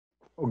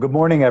Well, good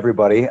morning,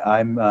 everybody.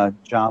 I'm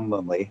John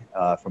Lindley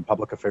from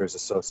Public Affairs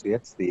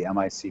Associates, the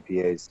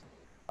MICPA's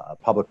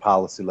public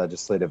policy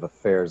legislative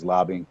affairs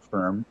lobbying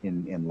firm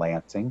in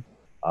Lansing.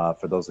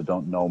 For those who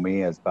don't know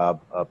me, as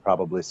Bob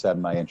probably said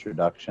in my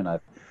introduction,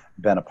 I've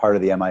been a part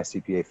of the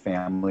MICPA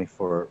family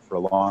for a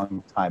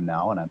long time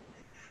now, and I'm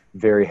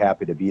very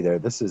happy to be there.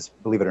 This is,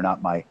 believe it or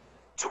not, my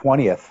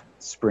 20th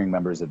Spring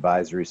Members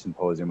Advisory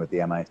Symposium with the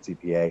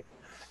MICPA.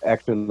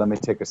 Actually, let me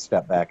take a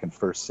step back and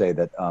first say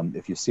that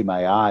if you see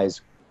my eyes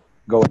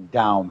going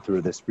down through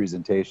this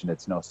presentation,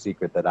 it's no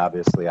secret that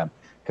obviously I'm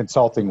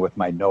consulting with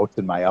my notes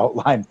and my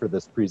outline for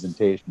this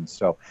presentation.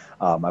 So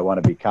I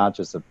want to be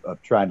conscious of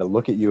trying to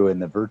look at you in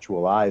the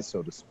virtual eyes,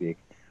 so to speak,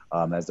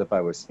 as if I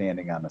was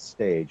standing on a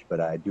stage,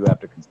 but I do have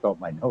to consult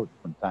my notes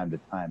from time to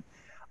time.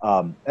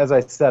 As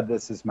I said,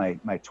 this is my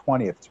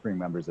 20th Spring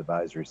Members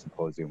Advisory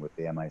Symposium with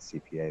the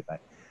MICPA.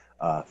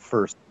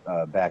 First,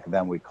 back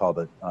then we called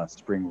it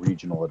Spring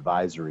Regional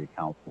Advisory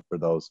Council, for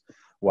those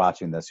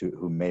watching this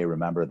who may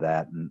remember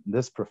that. And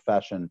this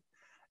profession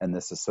and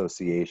this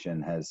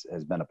association has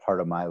been a part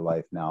of my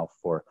life now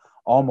for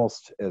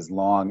almost as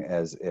long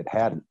as it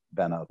hadn't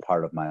been a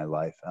part of my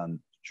life, and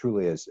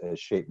truly has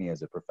shaped me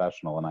as a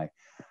professional.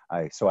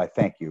 And so I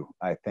thank you.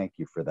 I thank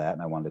you for that,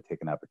 and I wanted to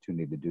take an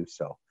opportunity to do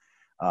so.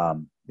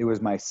 It was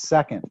my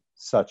second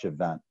such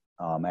event,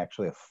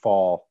 actually a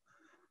fall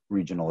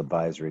Regional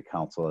Advisory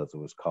Council, as it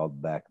was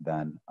called back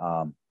then,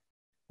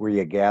 where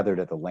you gathered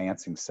at the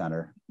Lansing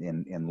Center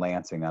in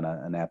Lansing on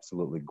an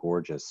absolutely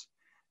gorgeous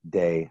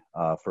day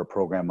for a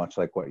program much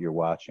like what you're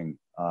watching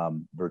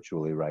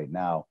virtually right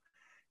now.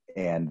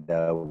 And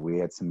we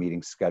had some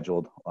meetings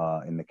scheduled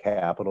in the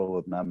Capitol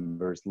with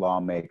members,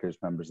 lawmakers,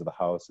 members of the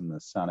House and the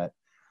Senate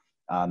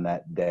on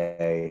that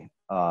day.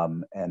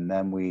 And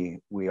then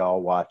we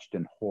all watched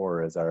in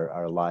horror as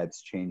our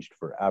lives changed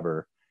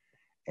forever.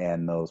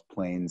 And those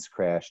planes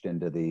crashed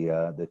into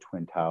the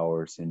Twin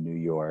Towers in New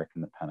York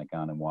and the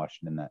Pentagon in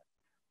Washington,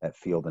 that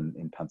field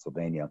in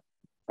Pennsylvania.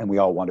 And we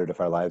all wondered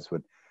if our lives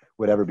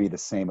would ever be the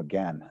same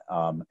again.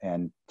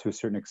 And to a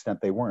certain extent,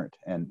 they weren't.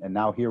 And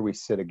now here we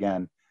sit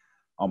again,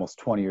 almost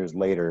 20 years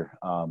later,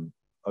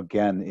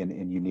 again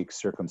in unique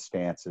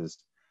circumstances,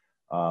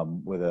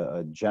 with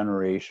a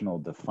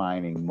generational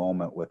defining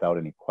moment without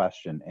any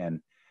question. And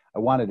I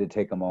wanted to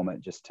take a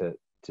moment just to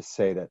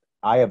say that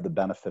I have the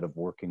benefit of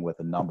working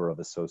with a number of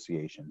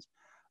associations.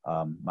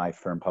 My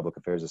firm, Public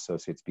Affairs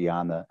Associates,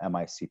 beyond the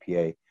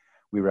MICPA,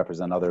 we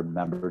represent other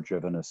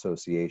member-driven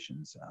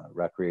associations,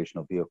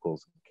 recreational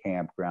vehicles,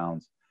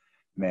 campgrounds,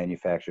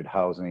 manufactured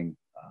housing,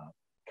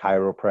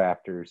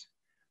 chiropractors,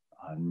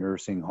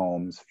 nursing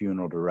homes,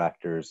 funeral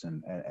directors,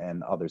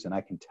 and others. And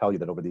I can tell you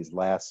that over these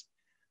last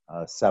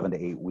 7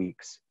 to 8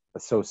 weeks,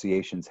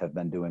 associations have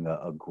been doing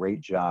a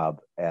great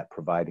job at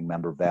providing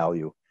member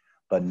value,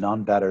 but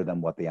none better than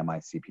what the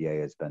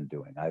MICPA has been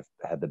doing. I've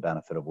had the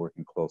benefit of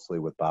working closely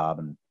with Bob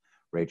and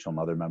Rachel and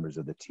other members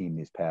of the team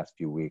these past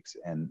few weeks,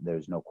 and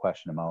there's no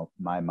question about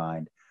my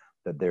mind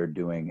that they're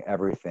doing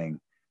everything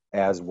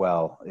as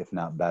well, if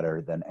not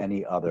better, than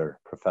any other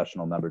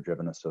professional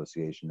member-driven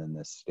association in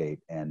this state.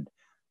 And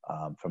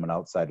from an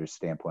outsider's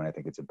standpoint, I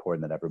think it's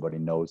important that everybody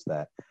knows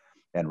that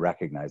and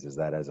recognizes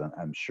that, as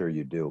I'm sure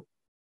you do.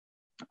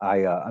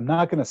 I'm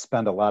not going to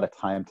spend a lot of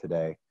time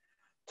today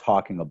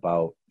talking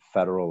about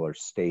federal or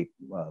state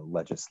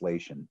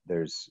legislation.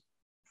 There's,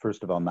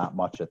 first of all, not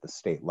much at the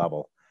state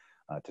level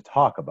to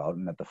talk about.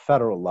 And at the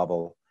federal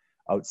level,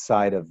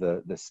 outside of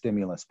the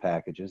stimulus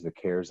packages, the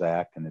CARES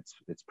Act and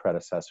its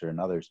predecessor and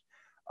others,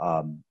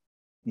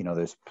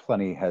 there's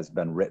plenty has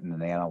been written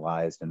and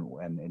analyzed,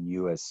 and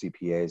you as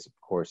CPAs, of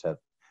course,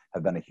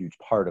 have been a huge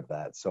part of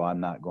that. So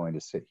I'm not going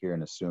to sit here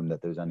and assume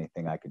that there's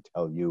anything I could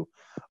tell you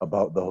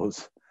about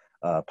those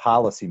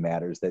policy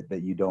matters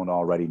that you don't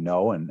already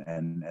know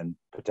and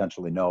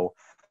potentially know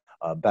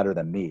better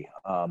than me.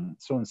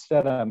 So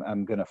instead,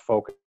 I'm going to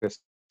focus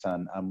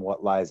on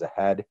what lies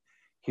ahead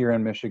here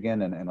in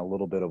Michigan and a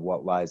little bit of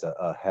what lies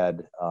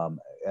ahead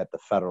at the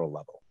federal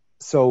level.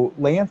 So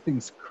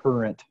Lansing's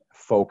current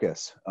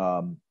focus,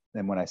 and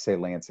when I say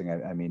Lansing,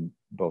 I mean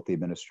both the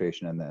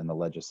administration and the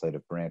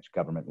legislative branch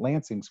government.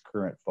 Lansing's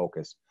current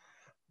focus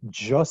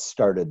just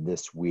started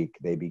this week.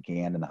 They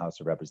began in the House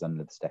of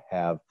Representatives to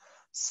have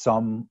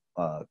some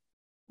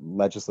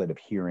legislative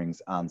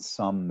hearings on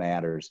some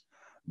matters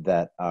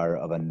that are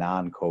of a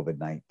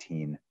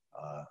non-COVID-19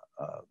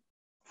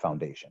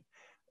 foundation.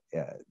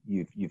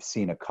 You've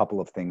seen a couple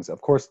of things,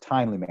 of course,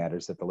 timely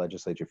matters that the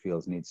legislature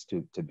feels needs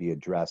to be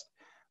addressed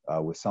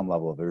with some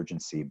level of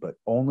urgency, but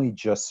only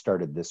just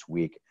started this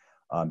week,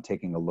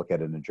 taking a look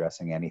at and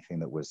addressing anything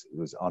that was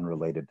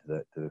unrelated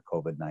to the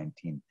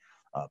COVID-19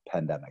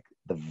 pandemic.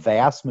 The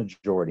vast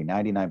majority,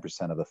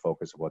 99% of the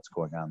focus of what's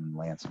going on in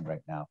Lansing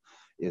right now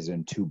is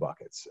in two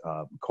buckets.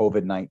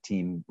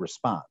 COVID-19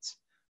 response,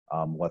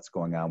 what's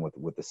going on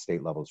with the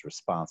state level's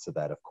response to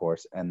that, of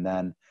course, and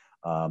then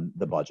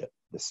the budget,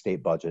 the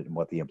state budget, and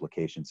what the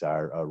implications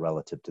are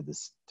relative to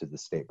the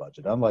state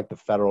budget. Unlike the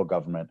federal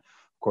government,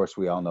 of course,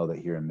 we all know that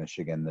here in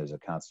Michigan, there's a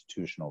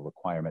constitutional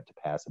requirement to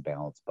pass a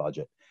balanced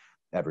budget.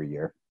 every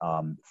year.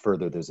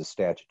 Further, there's a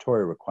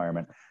statutory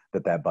requirement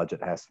that that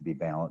budget has to be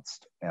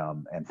balanced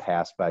and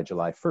passed by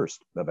July 1st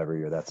of every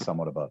year. That's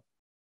somewhat of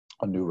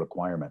a new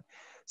requirement.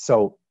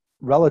 So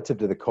relative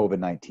to the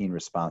COVID-19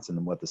 response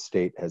and what the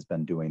state has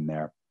been doing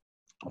there,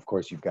 of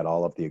course, you've got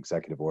all of the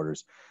executive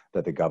orders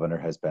that the governor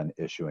has been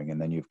issuing, and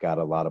then you've got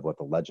a lot of what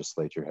the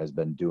legislature has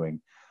been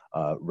doing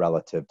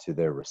relative to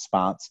their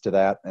response to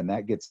that. And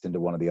that gets into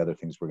one of the other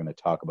things we're going to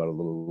talk about a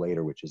little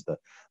later, which is the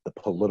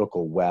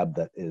political web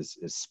that is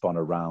spun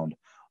around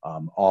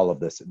all of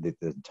this, the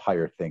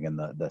entire thing, and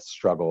the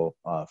struggle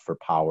for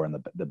power and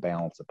the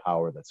balance of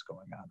power that's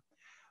going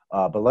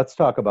on. But let's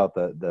talk about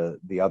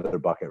the other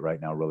bucket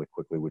right now really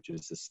quickly, which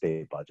is the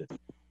state budget.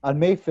 On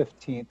May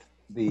 15th,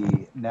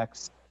 the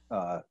next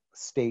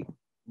state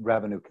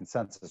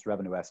consensus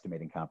revenue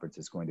estimating conference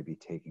is going to be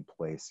taking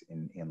place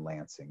in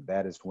Lansing.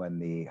 That is when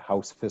the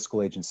House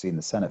Fiscal Agency and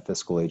the Senate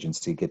Fiscal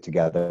Agency get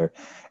together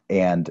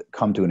and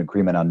come to an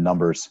agreement on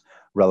numbers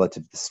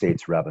relative to the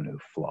state's revenue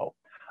flow.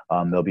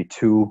 There'll be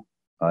two,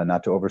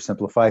 not to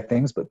oversimplify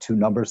things, but two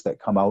numbers that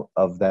come out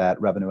of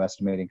that revenue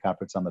estimating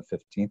conference on the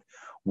 15th.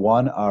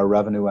 One are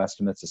revenue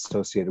estimates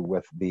associated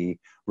with the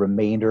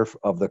remainder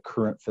of the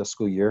current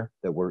fiscal year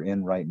that we're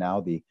in right now,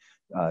 the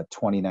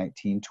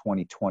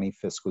 2019-2020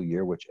 fiscal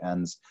year, which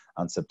ends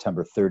on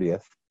September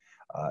 30th.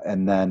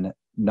 And then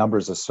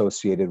numbers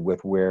associated with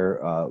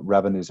where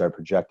revenues are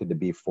projected to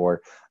be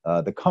for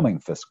the coming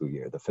fiscal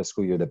year, the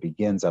fiscal year that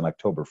begins on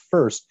October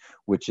 1st,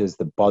 which is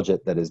the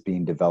budget that is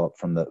being developed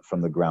from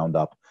the ground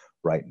up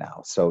right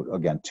now. So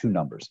again, two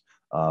numbers,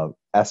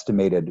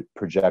 estimated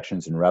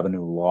projections and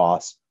revenue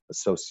loss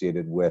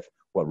associated with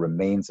what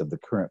remains of the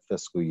current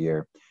fiscal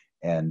year,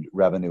 and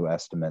revenue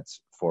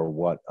estimates for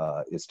what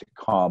is to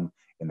come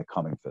in the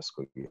coming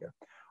fiscal year.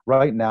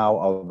 Right now,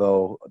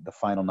 although the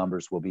final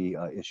numbers will be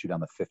issued on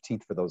the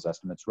 15th for those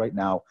estimates, right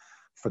now,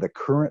 for the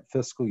current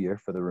fiscal year,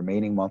 for the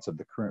remaining months of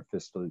the current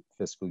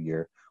fiscal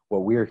year,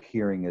 what we're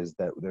hearing is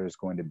that there's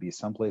going to be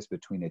someplace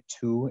between a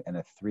 $2 and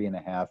a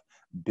 $3.5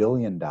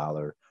 billion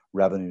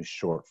revenue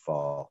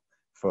shortfall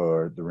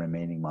for the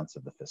remaining months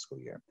of the fiscal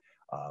year.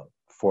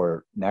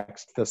 For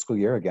next fiscal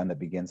year, again, that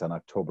begins on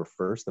October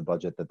 1st, the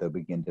budget that they'll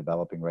begin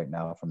developing right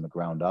now from the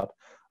ground up,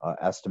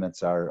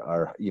 estimates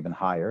are even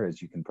higher,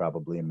 as you can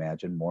probably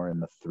imagine, more in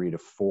the $3 to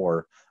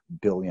 $4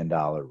 billion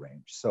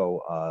range.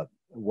 So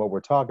what we're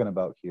talking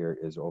about here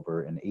is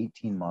over an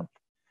 18-month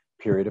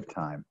period of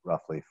time,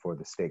 roughly, for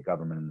the state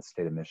government in the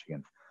state of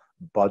Michigan.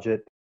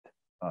 Budget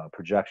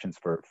projections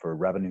for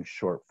revenue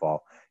shortfall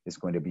is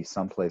going to be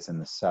someplace in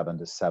the $7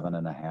 to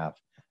 $7.5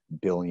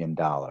 billion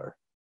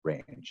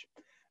range.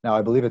 Now,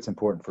 I believe it's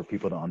important for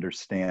people to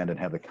understand and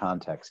have the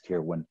context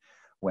here when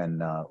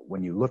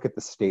you look at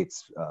the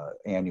state's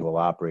annual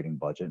operating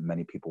budget.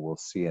 Many people will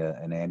see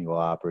an annual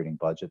operating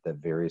budget that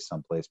varies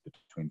someplace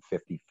between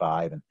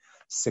 $55 and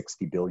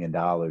 $60 billion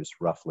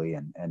roughly,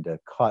 and to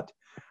cut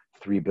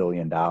 $3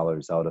 billion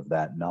out of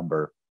that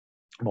number,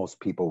 most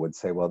people would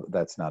say, well,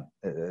 that's not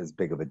as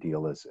big of a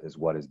deal as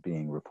what is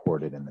being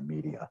reported in the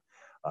media.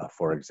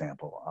 For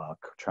example,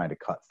 trying to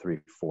cut 3,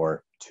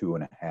 4,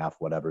 2.5,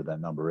 whatever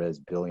that number is,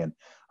 billion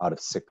out of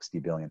 60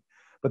 billion.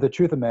 But the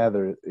truth of the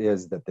matter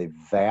is that the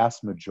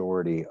vast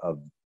majority of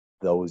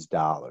those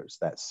dollars,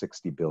 that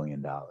 $60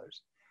 billion,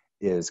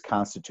 is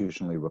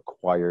constitutionally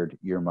required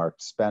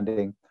earmarked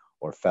spending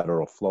or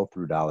federal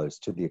flow-through dollars,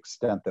 to the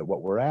extent that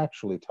what we're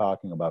actually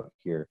talking about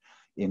here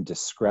in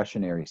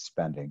discretionary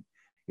spending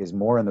is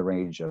more in the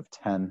range of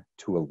 10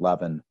 to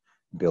 11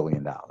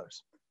 billion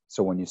dollars.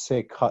 So when you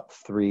say cut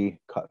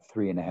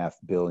 3.5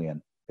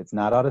 billion, it's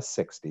not out of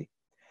 60,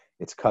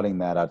 it's cutting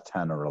that out of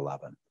 10 or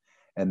 11.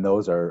 And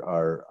those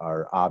are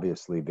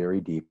obviously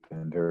very deep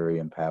and very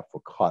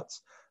impactful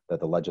cuts that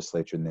the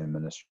legislature and the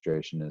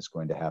administration is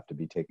going to have to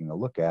be taking a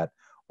look at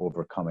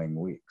over coming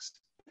weeks.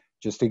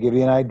 Just to give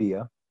you an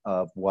idea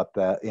of what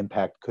the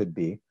impact could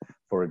be,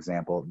 for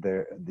example,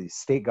 the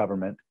state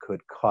government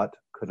could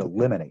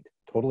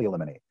totally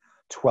eliminate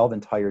 12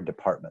 entire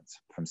departments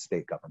from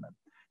state government.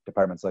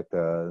 Departments like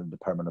the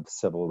Department of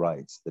Civil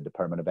Rights, the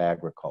Department of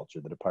Agriculture,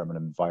 the Department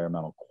of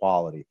Environmental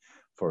Quality,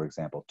 for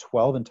example.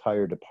 12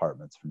 entire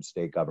departments from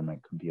state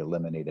government could be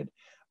eliminated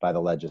by the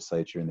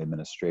legislature and the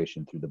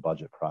administration through the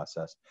budget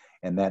process.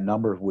 And that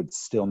number would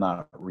still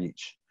not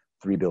reach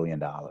 $3 billion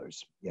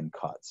in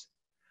cuts.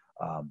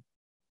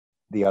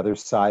 The other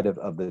side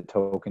of the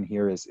token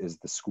here is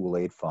the school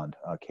aid fund,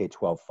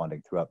 K-12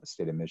 funding throughout the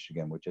state of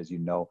Michigan, which, as you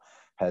know,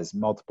 has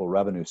multiple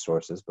revenue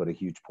sources, but a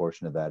huge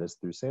portion of that is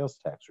through sales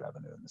tax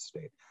revenue in the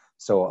state.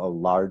 So a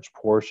large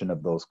portion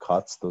of those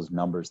cuts, those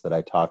numbers that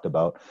I talked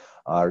about,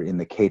 are in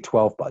the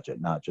K-12 budget,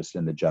 not just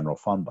in the general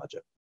fund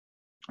budget.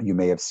 You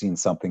may have seen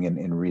something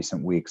in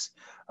recent weeks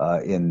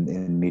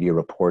in media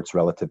reports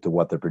relative to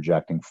what they're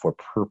projecting for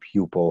per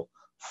pupil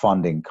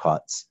funding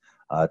cuts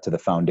to the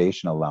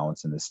foundation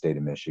allowance in the state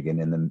of Michigan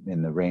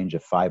in the range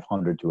of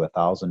 $500 to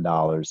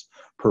 $1,000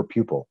 per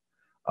pupil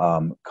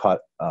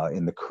cut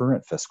in the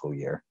current fiscal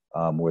year,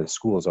 where the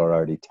schools are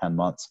already 10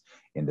 months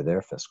into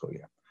their fiscal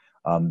year.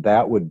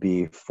 That would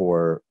be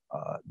for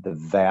the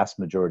vast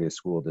majority of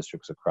school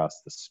districts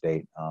across the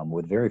state,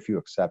 with very few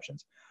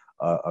exceptions,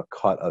 a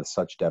cut of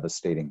such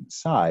devastating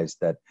size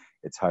that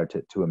it's hard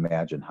to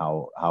imagine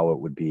how it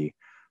would be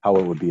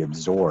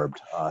absorbed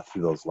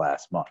through those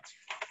last months.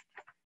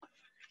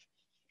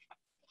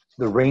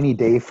 The rainy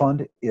day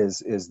fund is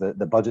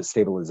the budget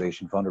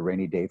stabilization fund. A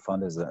rainy day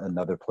fund is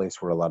another place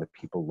where a lot of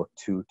people look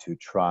to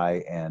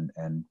try and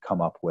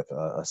come up with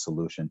a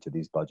solution to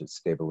these budget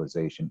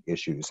stabilization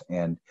issues.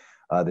 And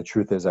the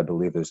truth is, I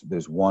believe there's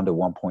 $1 to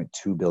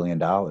 $1.2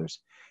 billion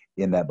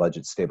in that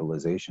budget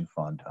stabilization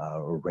fund,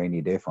 or rainy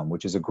day fund,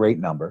 which is a great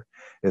number.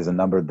 It is a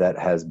number that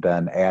has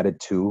been added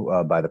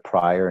to by the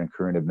prior and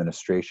current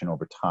administration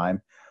over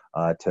time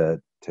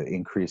to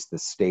increase the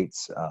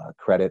state's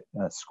credit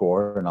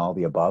score and all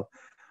the above.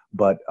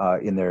 But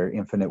in their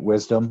infinite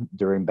wisdom,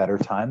 during better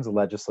times, the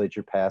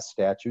legislature passed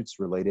statutes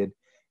related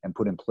and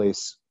put in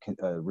place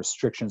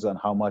restrictions on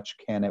how much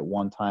can at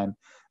one time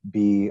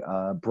be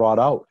brought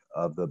out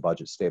of the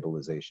budget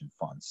stabilization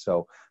fund.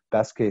 So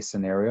best case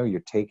scenario,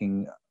 you're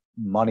taking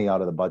money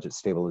out of the budget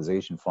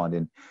stabilization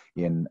fund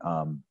in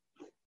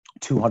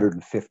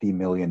 $250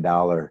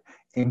 million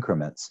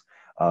increments.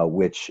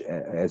 Which,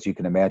 as you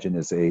can imagine,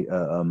 is a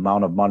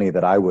amount of money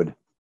that I would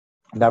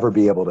never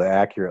be able to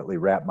accurately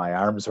wrap my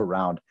arms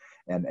around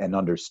and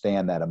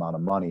understand that amount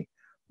of money.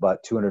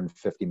 But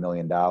 $250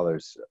 million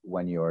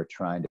when you're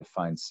trying to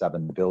find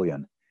 $7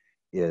 billion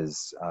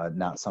is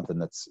not something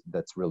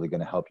that's really going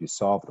to help you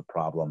solve the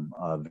problem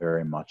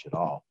very much at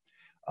all.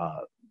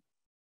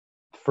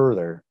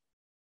 Further,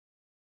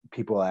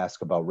 people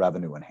ask about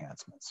revenue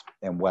enhancements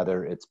and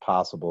whether it's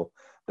possible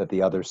that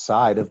the other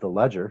side of the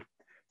ledger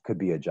could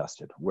be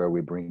adjusted, where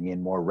we bring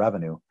in more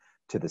revenue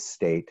to the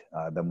state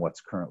than what's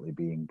currently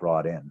being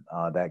brought in.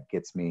 That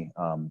gets me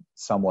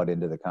somewhat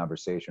into the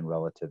conversation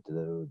relative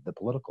to the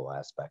political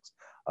aspects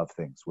of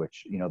things,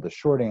 which, the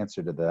short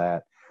answer to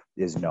that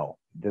is no.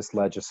 This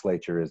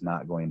legislature is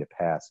not going to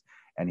pass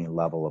any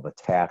level of a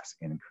tax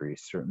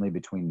increase, certainly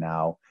between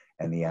now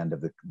and the end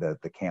of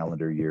the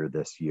calendar year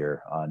this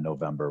year,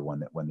 November,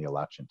 when the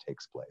election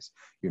takes place.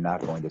 You're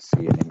not going to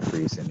see an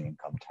increase in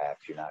income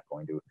tax. You're not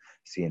going to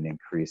see an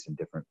increase in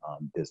different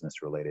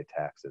business-related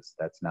taxes.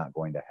 That's not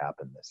going to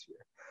happen this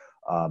year.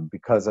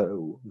 Because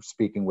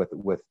speaking with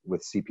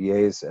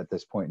CPAs at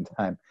this point in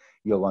time,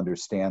 you'll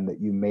understand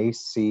that you may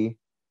see,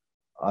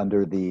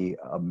 under the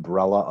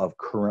umbrella of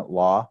current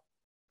law,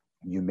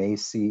 you may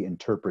see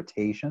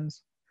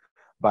interpretations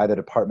by the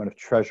Department of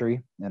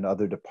Treasury and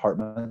other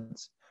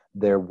departments.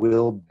 There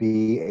will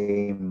be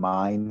a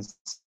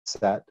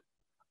mindset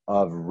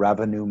of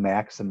revenue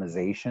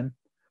maximization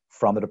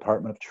from the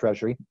Department of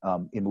Treasury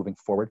in moving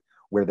forward,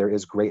 where there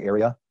is gray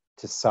area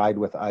to side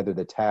with either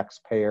the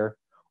taxpayer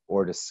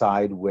or to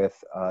side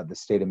with the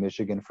state of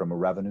Michigan from a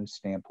revenue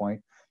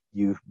standpoint.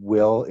 You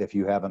will, if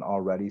you haven't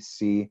already,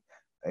 see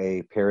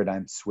a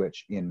paradigm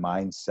switch in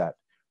mindset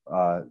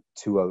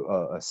to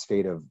a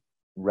state of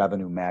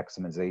revenue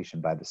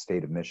maximization by the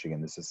state of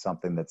Michigan. This is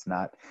something that's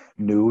not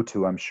new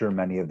to, I'm sure,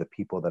 many of the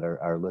people that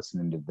are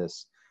listening to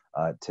this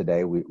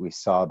today. We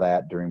saw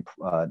that during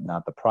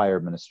not the prior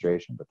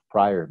administration, but the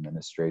prior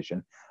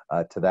administration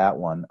to that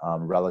one,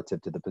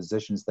 relative to the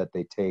positions that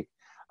they take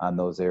on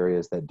those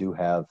areas that do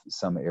have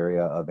some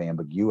area of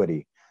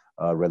ambiguity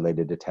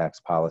related to tax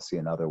policy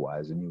and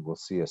otherwise. And you will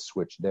see a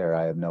switch there,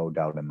 I have no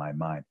doubt in my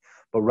mind.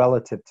 But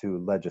relative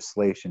to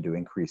legislation to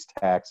increase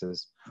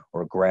taxes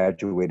or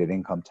graduated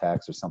income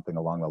tax or something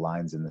along the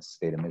lines in the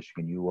state of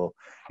Michigan, you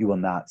will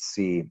not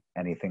see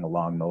anything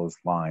along those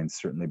lines,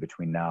 certainly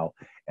between now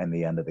and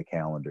the end of the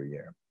calendar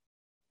year.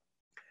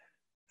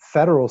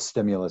 Federal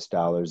stimulus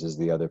dollars is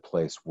the other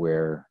place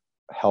where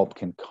help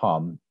can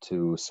come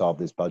to solve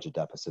these budget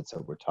deficits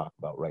that we're talking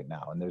about right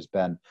now. And there's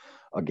been,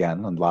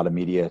 again, a lot of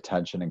media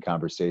attention and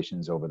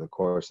conversations over the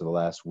course of the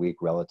last week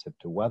relative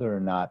to whether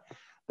or not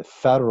the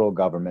federal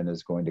government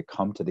is going to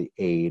come to the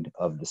aid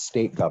of the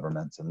state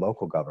governments and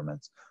local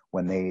governments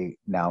when they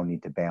now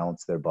need to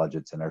balance their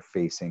budgets and are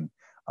facing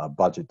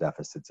budget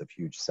deficits of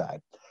huge size.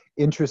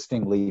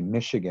 Interestingly,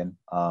 Michigan,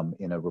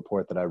 in a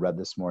report that I read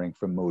this morning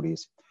from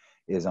Moody's,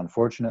 is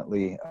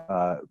unfortunately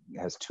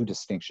has two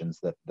distinctions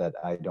that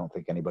I don't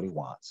think anybody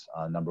wants.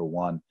 Number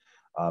one,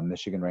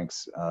 Michigan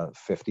ranks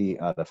 50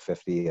 out of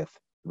 50th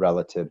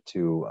relative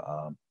to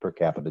per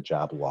capita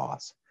job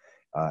loss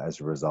as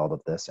a result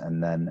of this.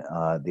 And then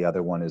the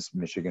other one is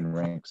Michigan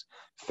ranks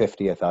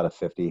 50th out of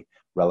 50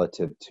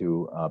 relative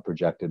to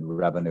projected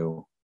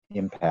revenue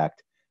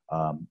impact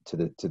to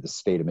the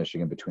state of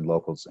Michigan between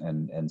locals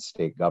and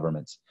state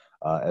governments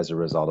as a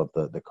result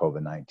of the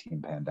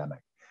COVID-19 pandemic.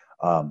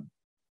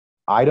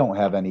 I don't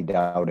have any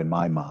doubt in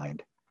my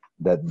mind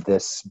that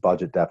this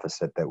budget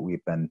deficit that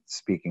we've been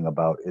speaking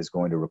about is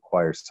going to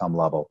require some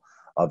level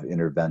of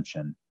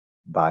intervention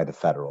by the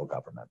federal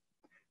government.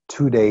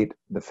 To date,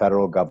 the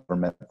federal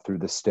government, through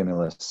the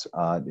stimulus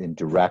in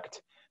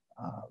direct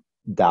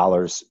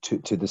dollars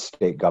to the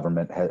state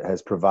government,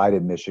 has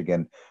provided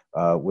Michigan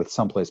with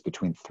someplace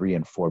between $3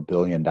 and $4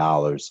 billion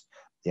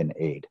in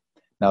aid.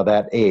 Now,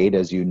 that aid,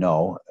 as you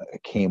know,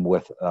 came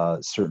with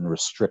certain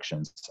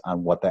restrictions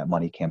on what that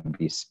money can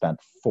be spent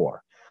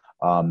for.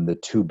 The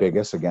two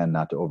biggest, again,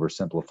 not to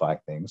oversimplify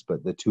things,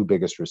 but the two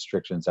biggest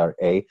restrictions are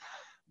A,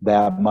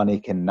 that money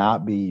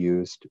cannot be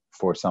used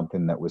for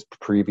something that was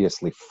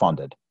previously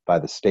funded by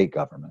the state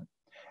government.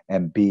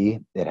 And B,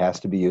 it has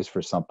to be used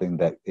for something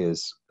that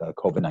is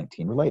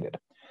COVID-19 related.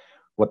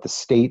 What the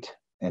state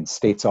and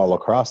states all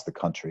across the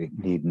country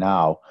need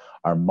now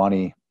are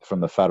money from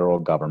the federal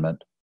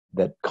government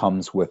that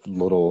comes with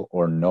little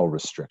or no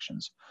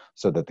restrictions,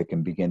 so that they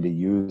can begin to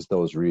use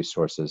those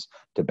resources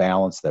to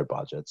balance their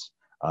budgets,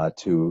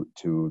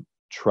 to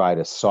try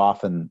to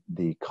soften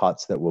the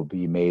cuts that will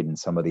be made in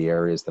some of the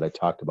areas that I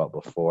talked about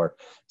before,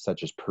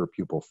 such as per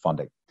pupil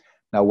funding.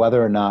 Now,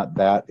 whether or not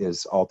that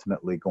is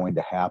ultimately going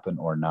to happen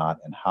or not,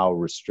 and how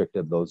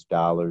restrictive those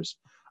dollars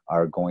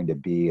are going to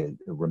be, it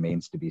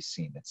remains to be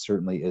seen. It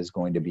certainly is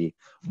going to be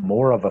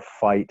more of a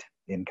fight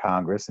in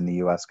Congress, in the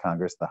U.S.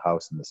 Congress, the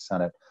House and the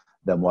Senate,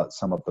 than what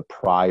some of the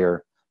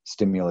prior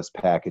stimulus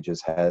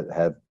packages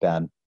have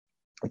been.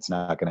 It's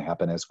not going to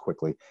happen as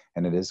quickly,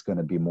 and it is going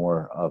to be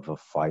more of a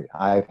fight.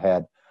 I've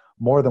had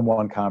more than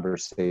one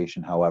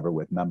conversation, however,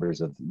 with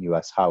members of the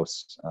U.S.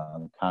 House,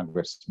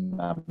 Congress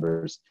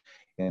members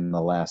in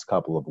the last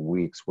couple of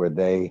weeks, where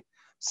they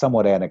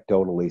somewhat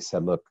anecdotally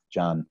said, look,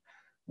 John,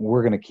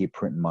 we're going to keep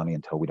printing money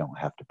until we don't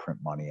have to print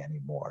money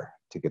anymore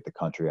to get the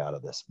country out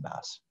of this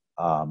mess.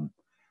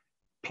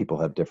 People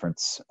have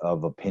difference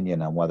of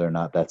opinion on whether or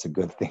not that's a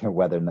good thing or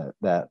whether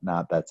or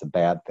not that's a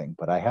bad thing.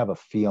 But I have a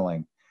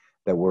feeling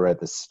that we're at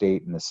the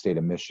state in the state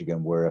of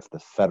Michigan where if the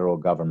federal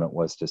government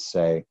was to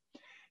say,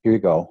 here you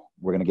go,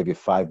 we're going to give you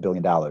 $5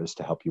 billion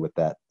to help you with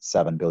that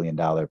 $7 billion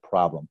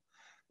problem,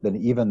 then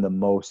even the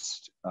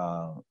most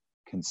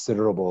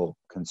considerable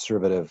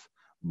conservative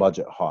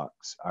budget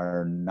hawks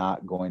are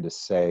not going to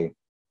say,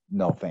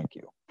 no, thank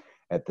you,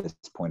 at this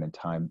point in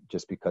time,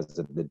 just because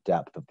of the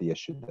depth of the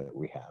issue that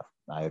we have.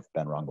 I've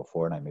been wrong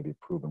before, and I may be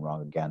proven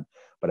wrong again,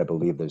 but I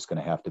believe there's going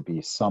to have to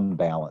be some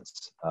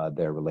balance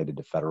there related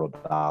to federal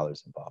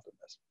dollars involved in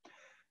this.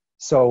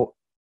 So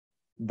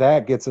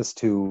that gets us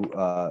to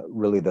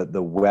really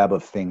the web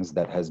of things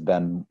that has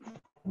been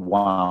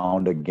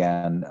wound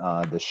again,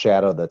 the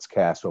shadow that's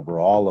cast over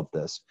all of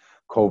this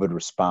COVID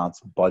response,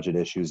 budget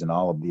issues, and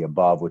all of the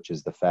above, which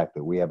is the fact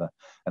that we have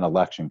an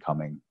election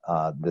coming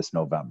this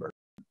November.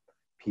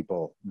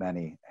 People,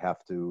 many, have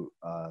to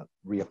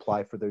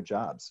reapply for their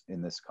jobs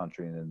in this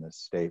country and in this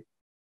state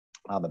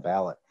on the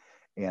ballot.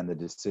 And the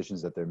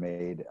decisions that they're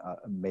made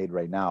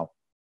right now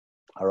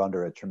are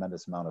under a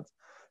tremendous amount of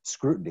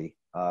scrutiny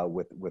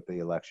with the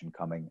election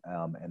coming.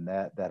 And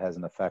that has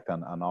an effect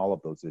on all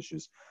of those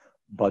issues,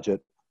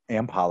 budget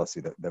and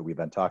policy that we've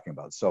been talking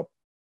about. So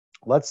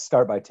let's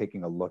start by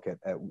taking a look at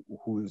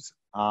who's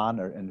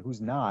on and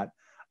who's not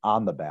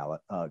on the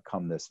ballot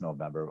come this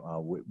November,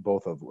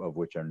 both of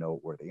which are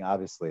noteworthy.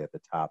 Obviously, at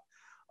the top,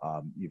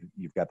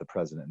 you've got the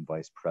president and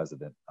vice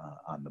president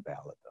on the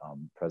ballot.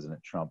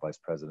 President Trump, Vice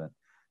President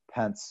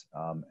Pence,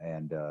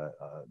 and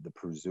the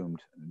presumed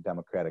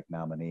Democratic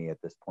nominee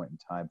at this point in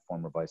time,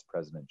 former Vice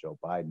President Joe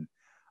Biden,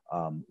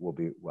 will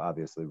be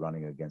obviously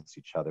running against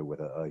each other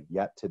with a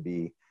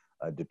yet-to-be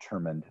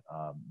determined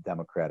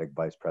Democratic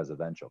vice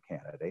presidential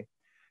candidate.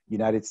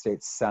 United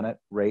States Senate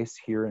race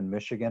here in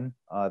Michigan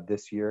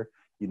this year.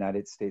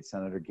 United States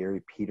Senator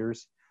Gary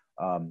Peters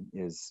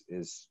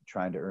is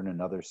trying to earn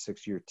another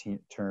 6-year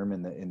term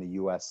in the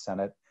U.S.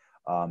 Senate,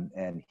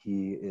 and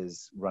he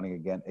is running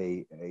again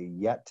a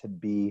yet to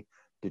be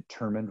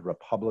determined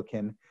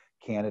Republican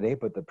candidate,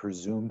 but the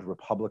presumed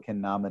Republican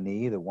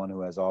nominee, the one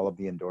who has all of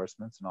the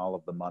endorsements and all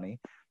of the money,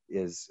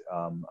 is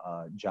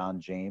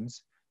John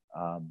James,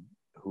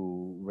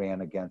 who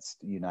ran against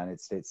United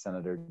States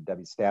Senator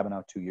Debbie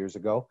Stabenow 2 years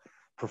ago.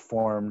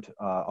 Performed,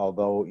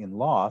 although in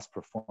loss,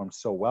 performed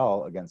so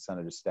well against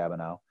Senator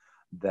Stabenow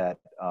that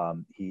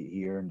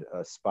he earned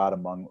a spot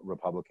among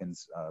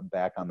Republicans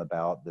back on the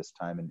ballot this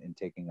time in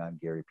taking on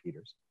Gary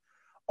Peters.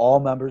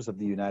 All members of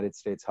the United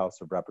States House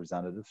of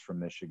Representatives from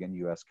Michigan,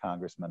 U.S.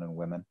 congressmen and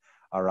women,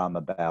 are on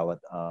the ballot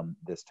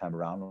this time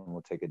around, and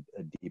we'll take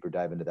a deeper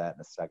dive into that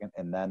in a second.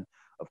 And then,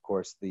 of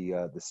course,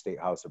 the State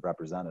House of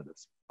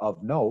Representatives.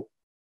 Of note,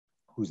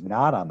 who's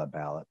not on the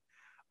ballot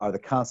are the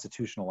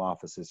constitutional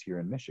offices here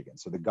in Michigan.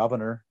 So the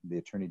governor, the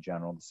attorney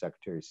general, the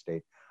secretary of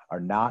state are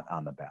not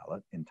on the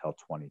ballot until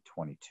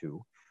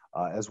 2022,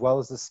 as well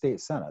as the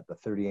state senate, the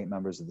 38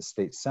 members of the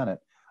state senate.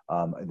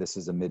 This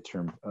is a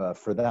midterm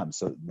for them.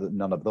 So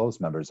none of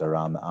those members are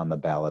on the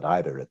ballot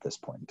either at this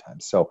point in time.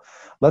 So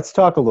let's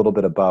talk a little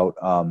bit about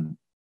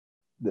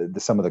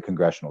some of the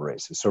congressional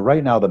races. So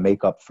right now, the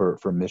makeup for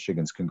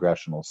Michigan's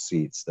congressional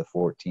seats, the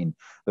 14,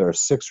 there are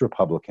 6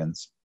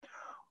 Republicans,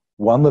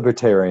 1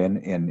 Libertarian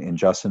in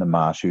Justin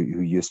Amash,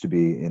 who used to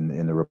be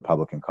in the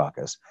Republican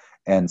caucus,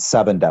 and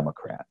 7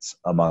 Democrats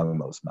among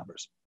those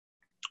members.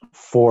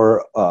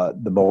 For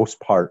the most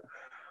part,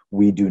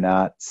 we do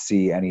not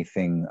see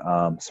anything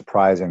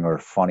surprising or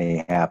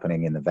funny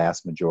happening in the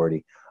vast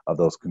majority of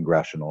those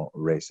congressional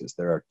races.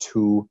 There are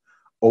 2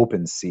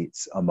 open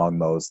seats among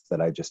those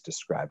that I just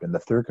described. And the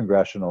third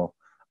congressional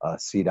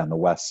seat on the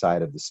west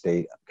side of the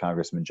state,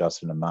 Congressman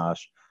Justin Amash,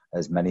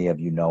 as many of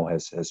you know,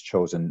 has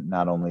chosen,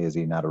 not only is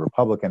he not a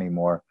Republican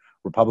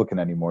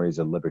anymore, he's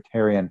a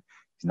libertarian.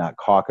 He's not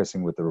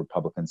caucusing with the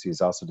Republicans. He's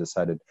also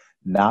decided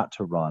not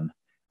to run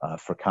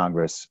for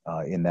Congress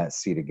in that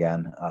seat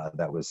again.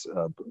 That was,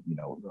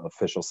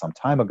 official some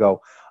time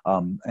ago,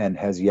 and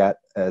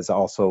has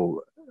also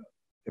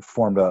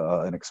formed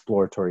an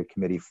exploratory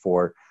committee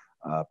for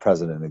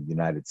President of the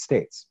United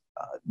States.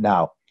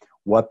 Now,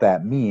 what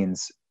that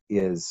means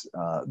is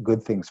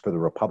good things for the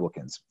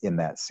Republicans in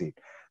that seat.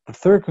 The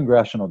third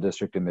congressional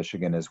district in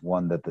Michigan is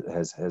one that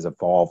has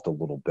evolved a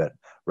little bit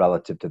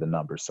relative to the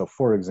numbers. So,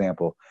 for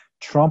example,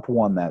 Trump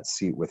won that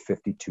seat with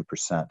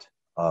 52%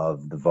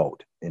 of the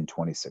vote in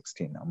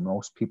 2016. Now,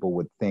 most people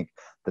would think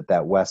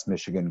that West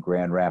Michigan,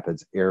 Grand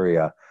Rapids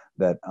area,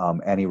 that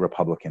any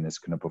Republican is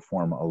going to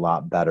perform a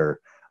lot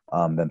better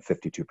than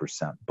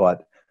 52%.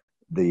 But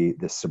the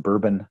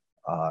suburban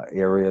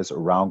areas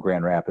around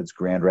Grand Rapids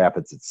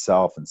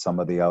itself, and some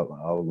of the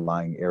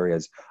outlying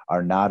areas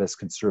are not as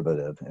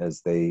conservative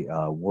as they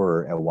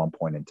were at one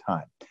point in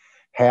time.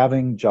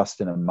 Having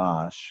Justin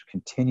Amash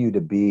continue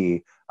to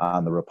be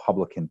on the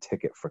Republican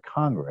ticket for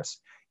Congress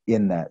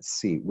in that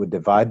seat would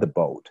divide the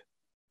vote.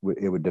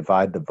 It would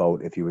divide the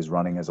vote if he was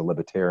running as a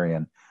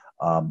Libertarian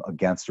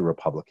against a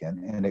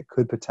Republican, and it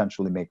could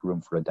potentially make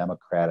room for a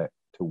Democratic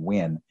to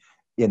win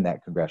in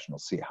that congressional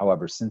seat.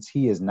 However, since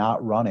he is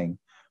not running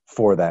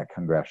for that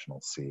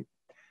congressional seat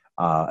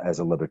as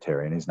a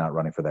Libertarian, he's not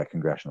running for that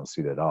congressional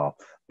seat at all,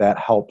 that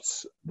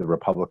helps the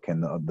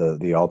Republican,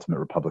 the ultimate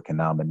Republican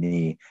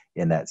nominee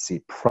in that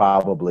seat,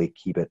 probably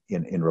keep it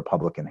in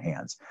Republican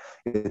hands.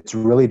 It's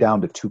really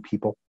down to two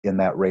people in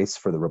that race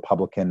for the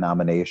Republican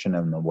nomination,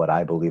 and what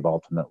I believe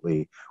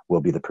ultimately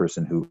will be the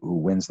person who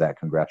wins that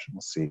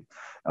congressional seat.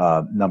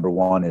 Number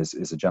one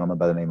is a gentleman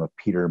by the name of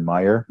Peter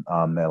Meyer,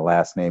 the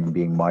last name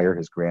being Meyer.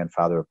 His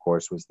grandfather, of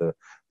course, was the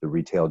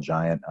retail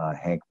giant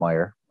Hank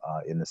Meyer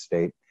in the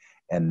state.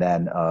 And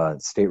then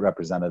State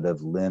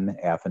Representative Lynn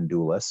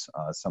Affendulis,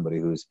 somebody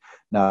who's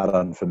not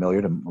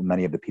unfamiliar to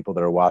many of the people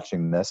that are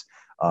watching this.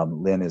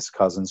 Lynn is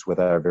cousins with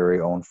our very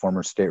own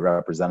former State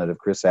Representative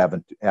Chris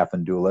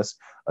Affendulis,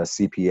 a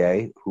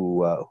CPA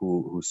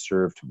who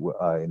served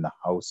in the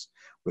House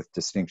with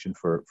distinction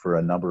for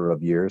a number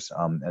of years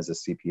as a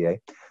CPA.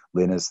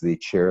 Lynn is the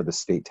chair of the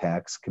State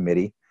Tax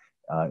Committee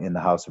in the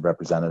House of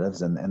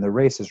Representatives, and the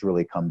race has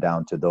really come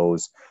down to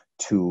those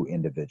two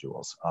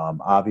individuals.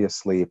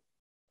 Obviously,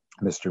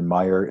 Mr.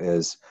 Meyer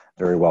is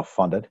very well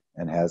funded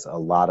and has a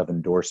lot of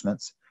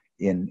endorsements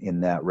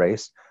in that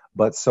race,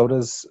 but so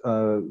does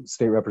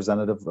State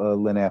Representative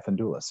Lynn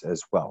Affendulis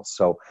as well.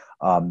 So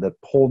the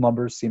poll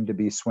numbers seem to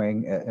be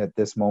swaying at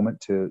this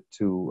moment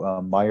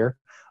to Meyer,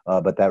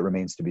 but that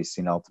remains to be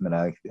seen.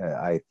 Ultimately,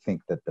 I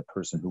think that the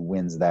person who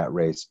wins that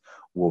race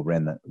will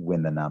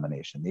win the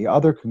nomination. The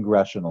other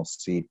congressional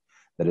seat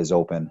that is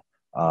open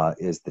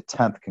is the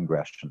 10th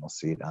congressional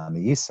seat on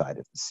the east side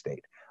of the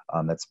state.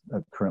 That's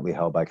currently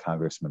held by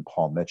Congressman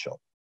Paul Mitchell.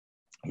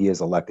 He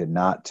is elected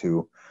not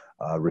to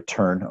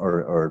return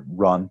or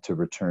run to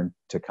return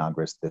to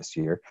Congress this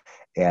year.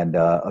 And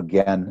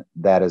again,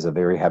 that is a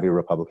very heavy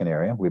Republican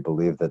area. We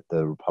believe that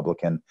the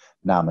Republican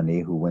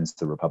nominee who wins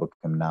the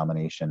Republican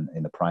nomination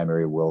in the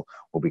primary will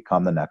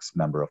become the next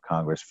member of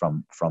Congress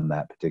from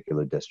that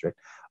particular district.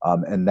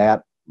 And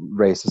that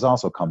race has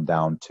also come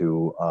down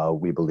to,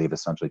 we believe,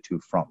 essentially two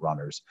front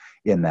runners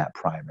in that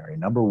primary.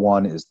 Number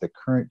one is the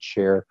current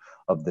chair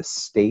of the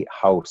State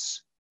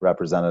House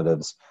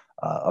Representatives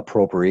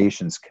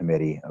Appropriations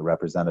Committee,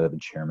 Representative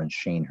and Chairman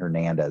Shane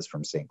Hernandez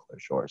from St. Clair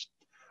Shores.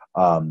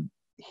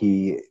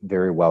 He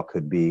very well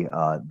could be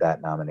that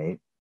nominee,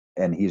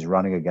 and he's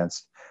running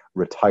against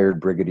retired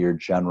Brigadier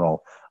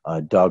General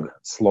Doug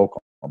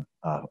Slocum,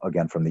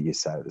 again from the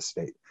east side of the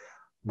state.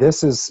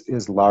 This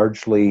is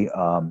largely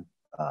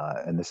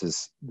and this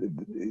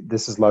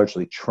is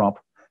largely Trump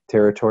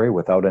territory,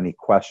 without any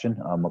question.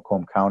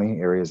 Macomb County,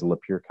 areas of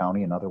Lapeer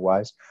County, and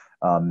otherwise,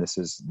 this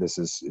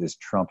is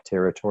Trump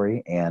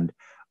territory, and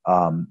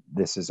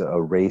this is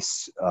a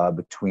race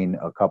between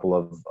a couple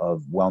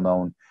of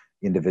well-known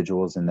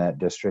individuals in that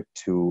district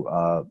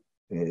to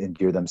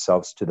endear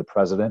themselves to the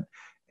president,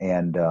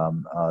 and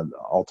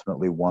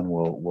ultimately one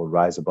will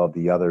rise above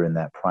the other in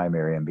that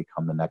primary and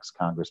become the next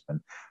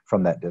congressman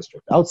from that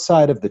district.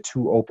 Outside of the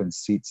two open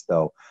seats,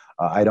 though,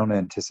 I don't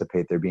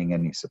anticipate there being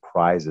any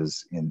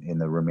surprises in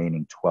the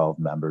remaining 12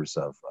 members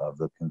of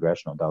the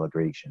congressional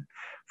delegation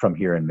from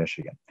here in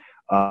Michigan.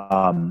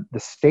 The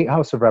State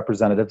House of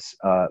Representatives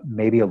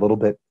may be a little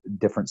bit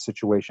different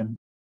situation.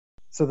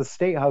 So the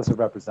State House of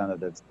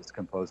Representatives is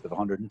composed of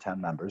 110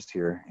 members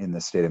here in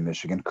the state of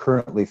Michigan,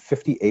 currently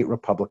 58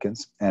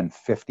 Republicans and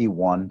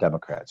 51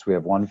 Democrats. We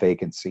have one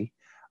vacancy.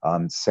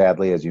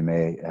 Sadly, as you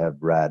may have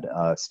read,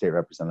 State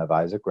Representative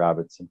Isaac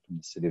Robinson from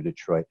the city of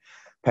Detroit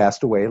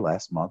passed away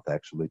last month,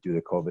 actually, due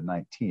to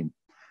COVID-19.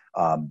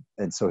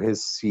 And so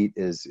his seat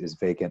is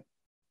vacant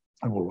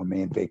and will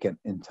remain vacant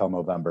until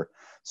November.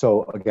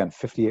 So again,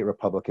 58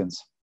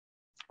 Republicans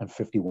and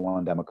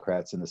 51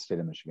 Democrats in the state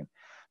of Michigan.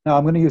 Now,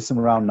 I'm going to use some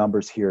round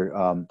numbers here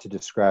to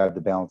describe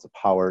the balance of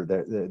power.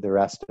 They're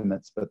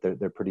estimates, but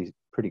they're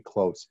pretty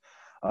close,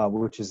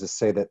 which is to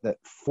say that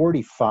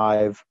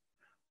 45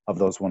 of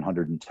those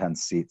 110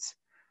 seats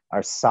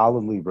are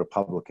solidly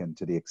Republican,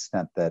 to the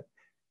extent that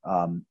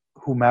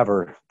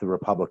whomever the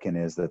Republican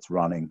is that's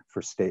running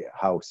for state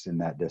house in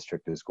that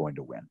district is going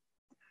to win.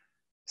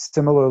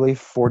 Similarly,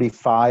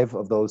 45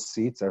 of those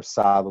seats are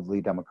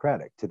solidly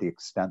Democratic, to the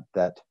extent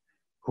that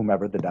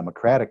whomever the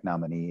Democratic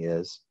nominee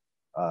is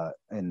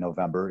in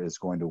November is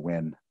going to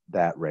win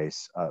that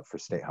race for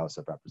State House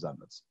of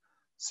Representatives.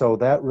 So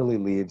that really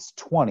leaves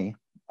 20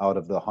 out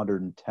of the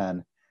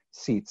 110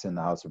 seats in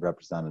the House of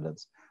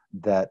Representatives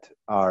that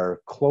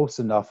are close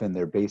enough in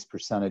their base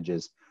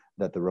percentages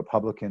that the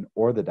Republican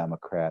or the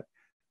Democrat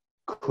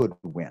could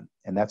win.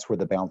 And that's where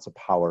the balance of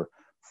power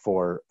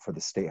for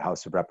the State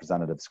House of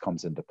Representatives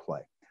comes into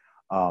play.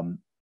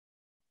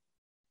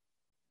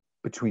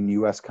 Between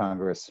U.S.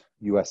 Congress,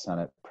 U.S.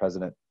 Senate,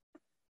 President,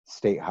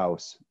 State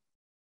House,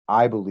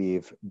 I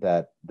believe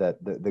that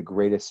the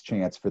greatest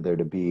chance for there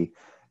to be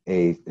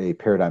a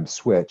paradigm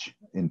switch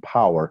in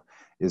power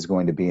is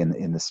going to be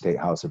in the State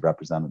House of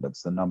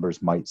Representatives. The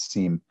numbers might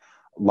seem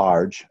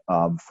large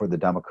for the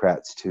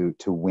Democrats to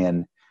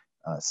win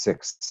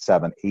 6,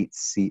 7, 8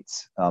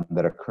 seats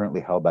that are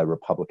currently held by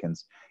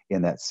Republicans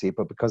in that seat,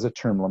 but because of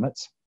term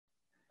limits,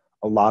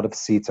 a lot of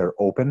seats are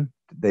open.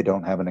 They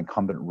don't have an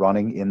incumbent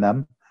running in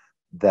them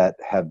that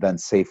have been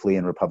safely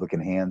in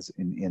Republican hands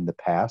in the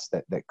past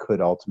that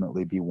could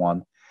ultimately be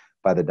won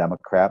by the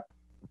Democrat.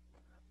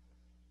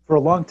 For a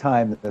long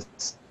time,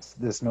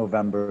 this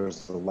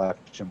November's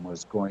election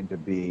was going to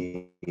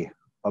be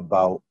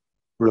about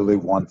really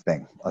one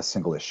thing, a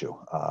single issue,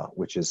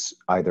 which is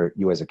either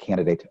you as a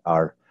candidate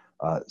are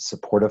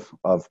supportive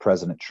of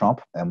President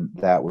Trump and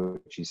that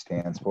which he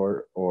stands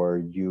for, or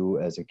you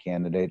as a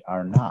candidate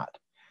are not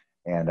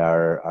and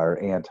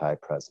are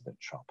anti-President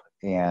Trump.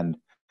 And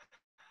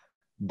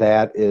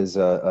that is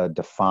a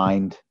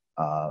defined,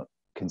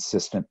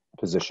 consistent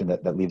position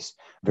that leaves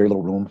very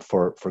little room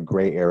for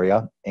gray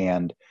area.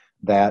 And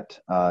that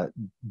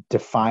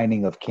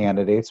defining of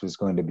candidates was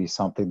going to be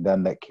something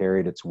then that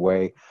carried its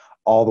way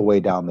all the way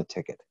down the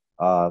ticket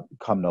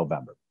come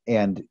November.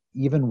 And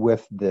even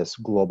with this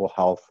global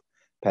health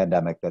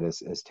pandemic that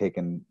has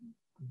taken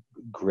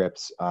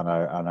grips on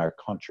our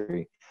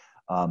country,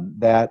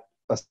 that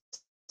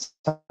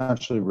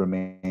essentially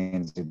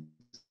remains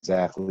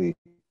exactly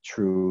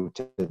true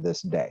to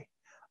this day.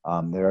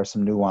 There are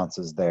some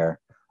nuances there,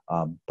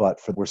 but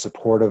we're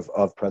supportive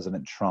of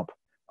President Trump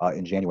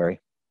in January,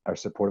 are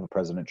supportive of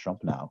President Trump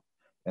now,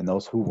 and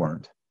those who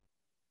weren't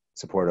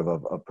supportive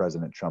of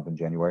President Trump in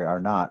January are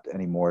not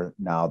any more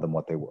now than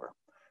what they were.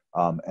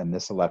 And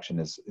this election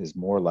is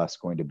more or less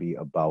going to be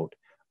about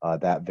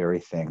that very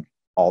thing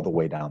all the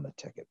way down the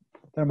ticket.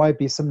 There might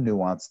be some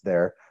nuance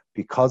there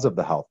because of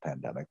the health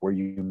pandemic, where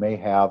you may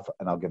have,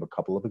 and I'll give a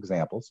couple of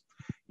examples,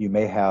 you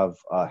may have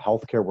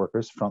healthcare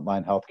workers,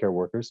 frontline healthcare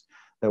workers,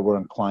 that were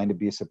inclined to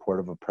be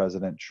supportive of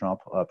President Trump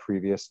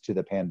previous to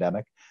the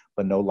pandemic,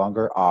 but no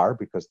longer are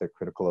because they're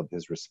critical of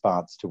his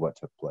response to what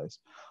took place.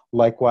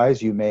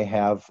 Likewise, you may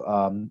have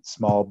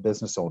small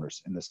business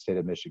owners in the state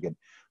of Michigan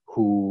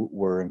who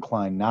were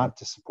inclined not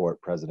to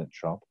support President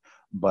Trump,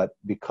 but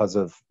because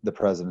of the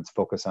president's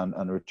focus on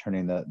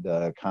returning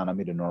the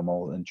economy to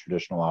normal and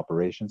traditional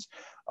operations,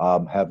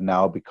 have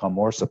now become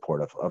more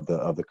supportive of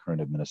the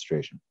current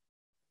administration.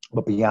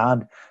 But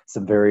beyond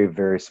some very,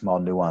 very small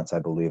nuance, I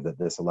believe that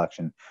this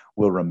election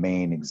will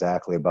remain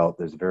exactly about,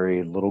 there's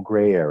very little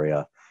gray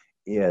area,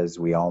 as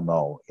we all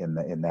know, in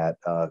that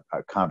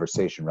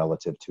conversation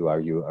relative to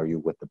are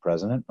you with the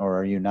president or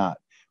are you not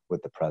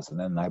with the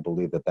president? And I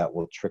believe that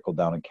will trickle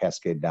down and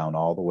cascade down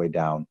all the way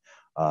down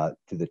to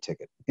the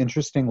ticket.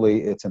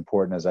 Interestingly, it's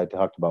important, as I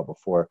talked about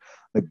before,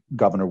 that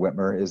Governor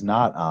Whitmer is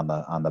not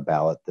on the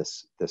ballot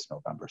this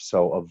November.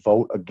 So a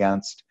vote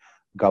against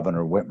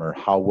Governor Whitmer,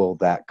 how will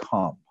that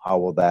come? How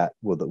will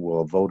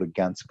a vote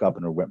against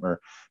Governor Whitmer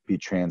be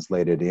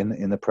translated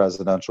in the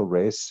presidential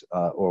race,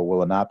 or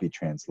will it not be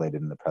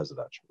translated in the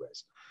presidential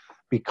race?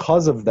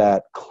 Because of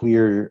that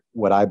clear,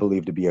 what I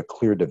believe to be a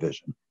clear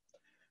division,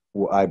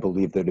 I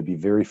believe there to be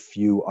very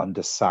few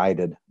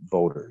undecided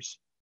voters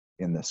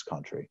in this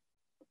country.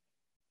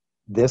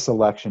 This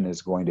election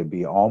is going to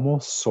be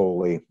almost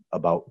solely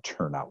about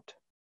turnout.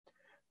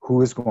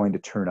 Who is going to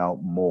turn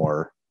out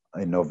more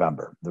in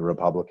November, the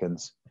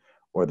Republicans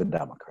or the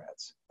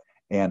Democrats?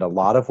 And a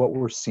lot of what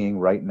we're seeing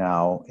right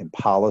now in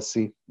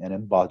policy and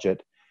in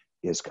budget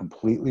is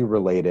completely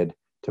related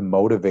to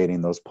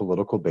motivating those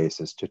political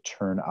bases to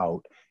turn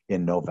out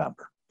in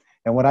November.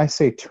 And when I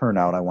say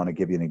turnout, I want to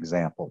give you an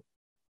example.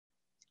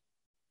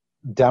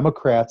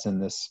 Democrats in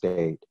this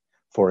state,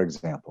 for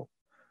example,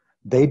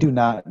 they do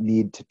not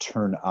need to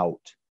turn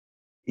out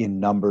in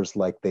numbers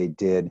like they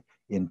did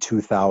in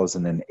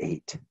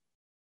 2008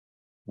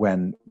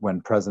 when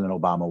President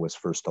Obama was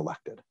first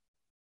elected.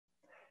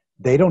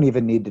 They don't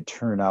even need to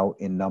turn out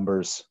in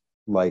numbers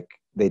like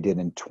they did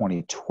in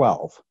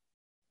 2012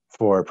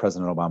 for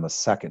President Obama's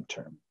second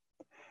term.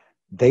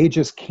 They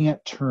just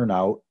can't turn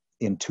out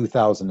in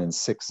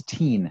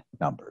 2016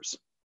 numbers.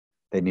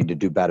 They need to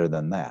do better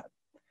than that.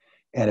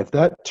 And if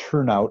that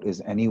turnout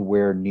is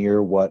anywhere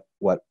near what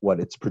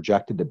it's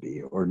projected to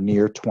be, or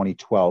near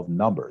 2012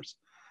 numbers,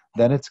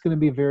 then it's going to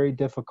be very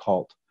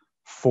difficult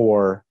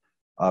for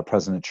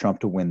President Trump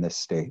to win this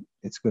state.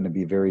 It's going to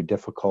be very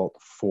difficult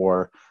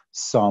for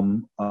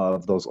some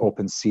of those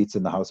open seats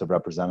in the House of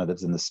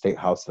Representatives and the state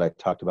House that I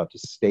talked about to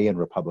stay in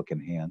Republican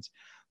hands.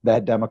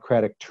 That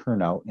Democratic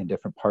turnout in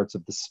different parts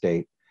of the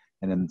state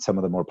and in some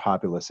of the more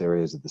populous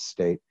areas of the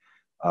state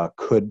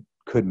could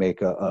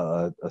make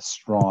a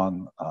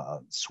strong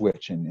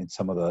switch in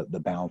some of the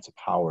balance of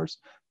powers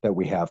that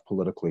we have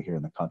politically here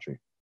in the country.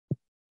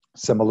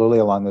 Similarly,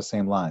 along the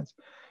same lines,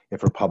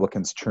 if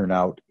Republicans turn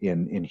out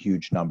in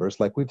huge numbers,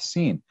 like we've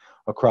seen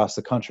across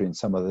the country in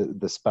some of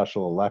the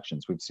special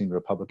elections, we've seen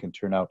Republican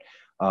turnout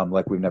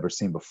like we've never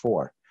seen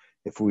before.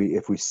 If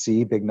we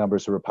see big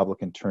numbers of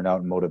Republican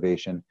turnout and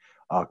motivation,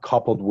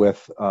 coupled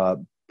with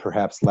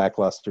perhaps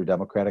lackluster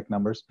Democratic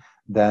numbers,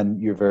 then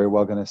you're very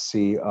well going to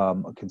see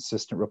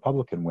consistent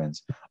Republican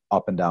wins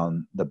up and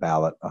down the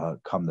ballot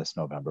come this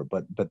November.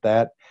 But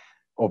that,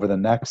 over the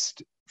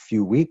next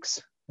few weeks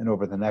and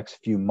over the next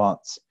few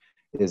months,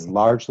 is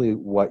largely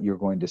what you're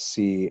going to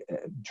see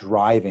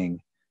driving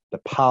the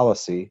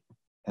policy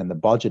and the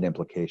budget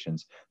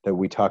implications that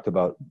we talked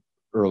about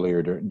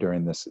earlier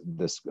during this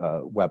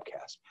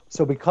webcast.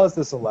 So because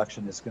this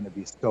election is going to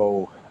be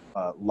so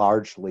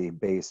largely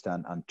based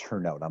on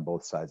turnout on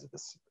both sides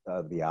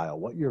of the aisle,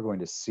 what you're going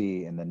to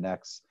see in the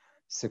next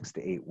 6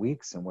 to 8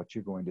 weeks and what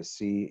you're going to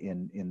see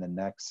in the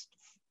next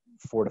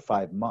 4 to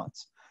 5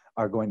 months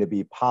are going to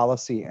be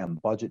policy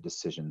and budget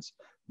decisions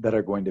that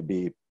are going to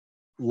be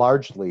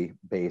largely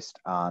based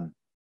on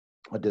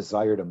a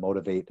desire to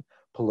motivate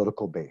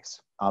political base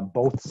on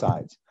both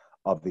sides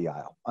of the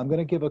aisle. I'm going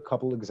to give a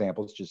couple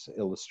examples just to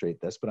illustrate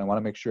this, but I want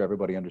to make sure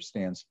everybody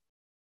understands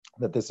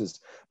that this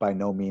is by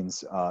no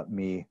means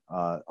me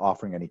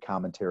offering any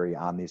commentary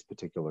on these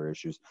particular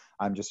issues.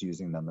 I'm just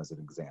using them as an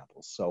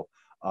example. So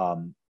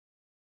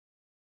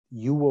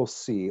you will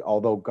see,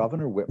 although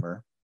Governor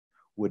Whitmer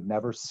would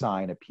never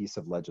sign a piece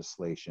of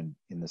legislation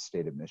in the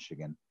state of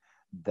Michigan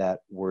that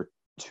were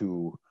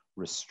to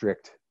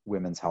restrict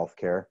women's health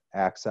care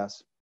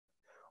access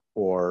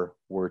or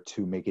were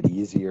to make it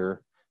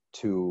easier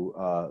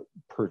to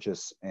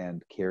purchase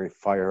and carry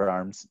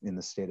firearms in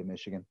the state of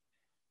Michigan,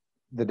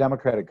 the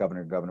Democratic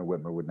governor, Governor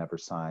Whitmer, would never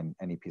sign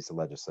any piece of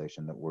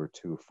legislation that were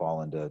to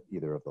fall into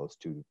either of those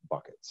two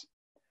buckets.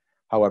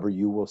 However,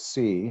 you will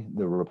see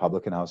the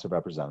Republican House of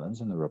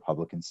Representatives and the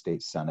Republican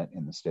State Senate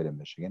in the state of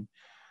Michigan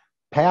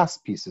pass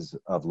pieces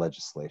of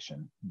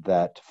legislation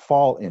that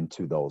fall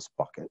into those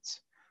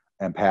buckets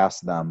and pass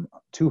them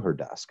to her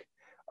desk,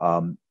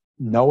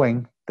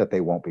 knowing that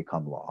they won't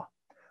become law,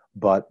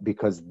 but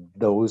because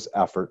those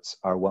efforts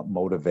are what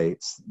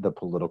motivates the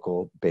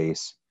political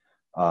base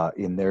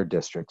in their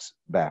districts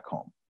back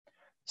home.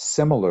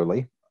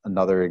 Similarly,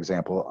 another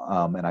example,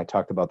 and I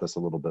talked about this a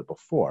little bit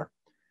before,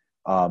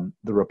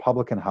 the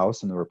Republican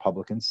House and the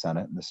Republican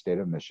Senate in the state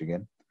of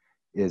Michigan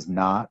is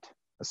not,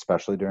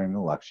 especially during the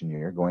election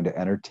year, going to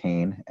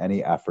entertain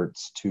any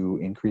efforts to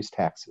increase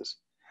taxes.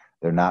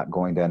 They're not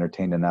going to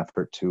entertain an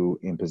effort to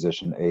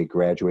imposition a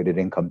graduated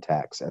income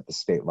tax at the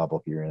state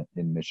level here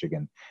in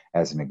Michigan,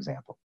 as an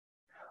example.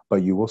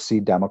 But you will see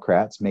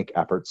Democrats make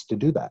efforts to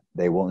do that.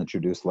 They will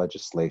introduce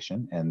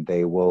legislation and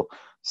they will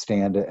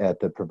stand at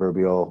the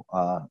proverbial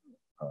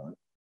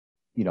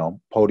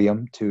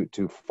podium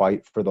to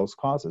fight for those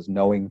causes,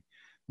 knowing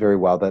very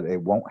well that it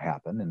won't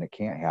happen and it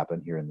can't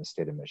happen here in the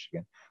state of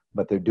Michigan.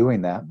 But they're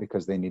doing that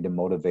because they need to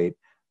motivate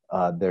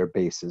their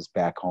bases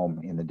back home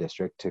in the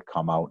district to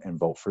come out and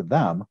vote for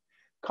them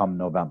come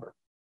November.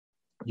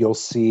 You'll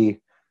see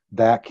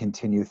that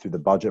continue through the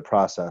budget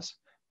process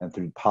and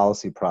through the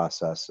policy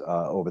process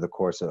over the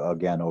course of,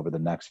 again, over the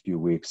next few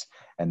weeks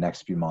and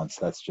next few months.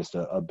 That's just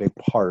a big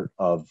part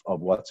of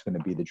what's going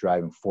to be the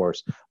driving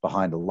force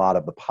behind a lot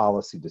of the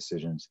policy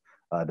decisions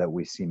that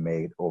we see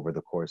made over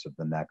the course of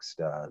the next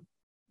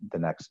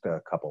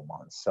couple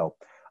months. So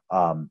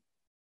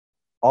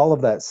all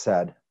of that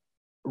said,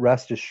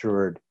 rest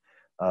assured,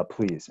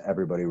 please,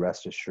 everybody,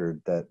 rest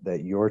assured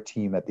that your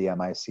team at the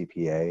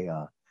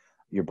MICPA,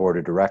 your board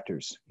of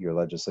directors, your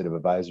legislative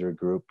advisory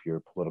group,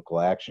 your political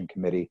action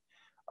committee,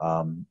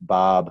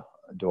 Bob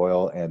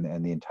Doyle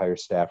and the entire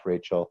staff,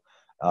 Rachel,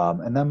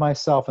 and then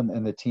myself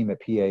and the team at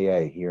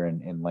PAA here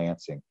in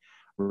Lansing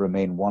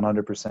remain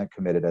 100%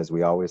 committed, as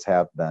we always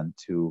have been,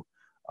 to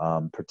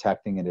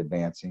protecting and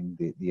advancing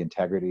the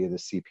integrity of the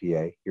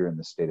CPA here in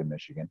the state of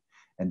Michigan,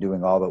 and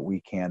doing all that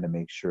we can to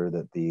make sure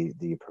that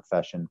the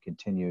profession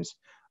continues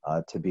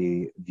to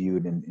be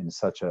viewed in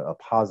such a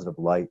positive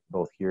light,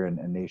 both here and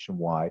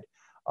nationwide,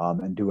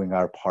 and doing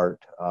our part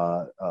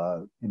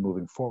in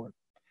moving forward.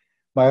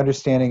 My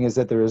understanding is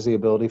that there is the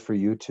ability for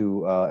you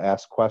to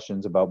ask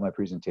questions about my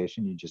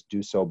presentation. You just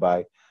do so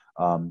by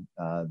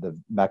the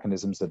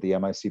mechanisms that the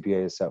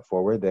MICPA has set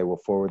forward. They will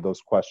forward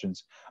those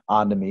questions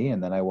on to me,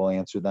 and then I will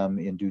answer them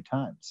in due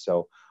time.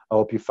 So I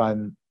hope you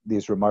find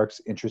these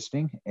remarks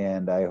interesting,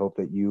 and I hope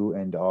that you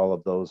and all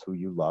of those who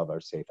you love are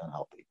safe and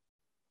healthy.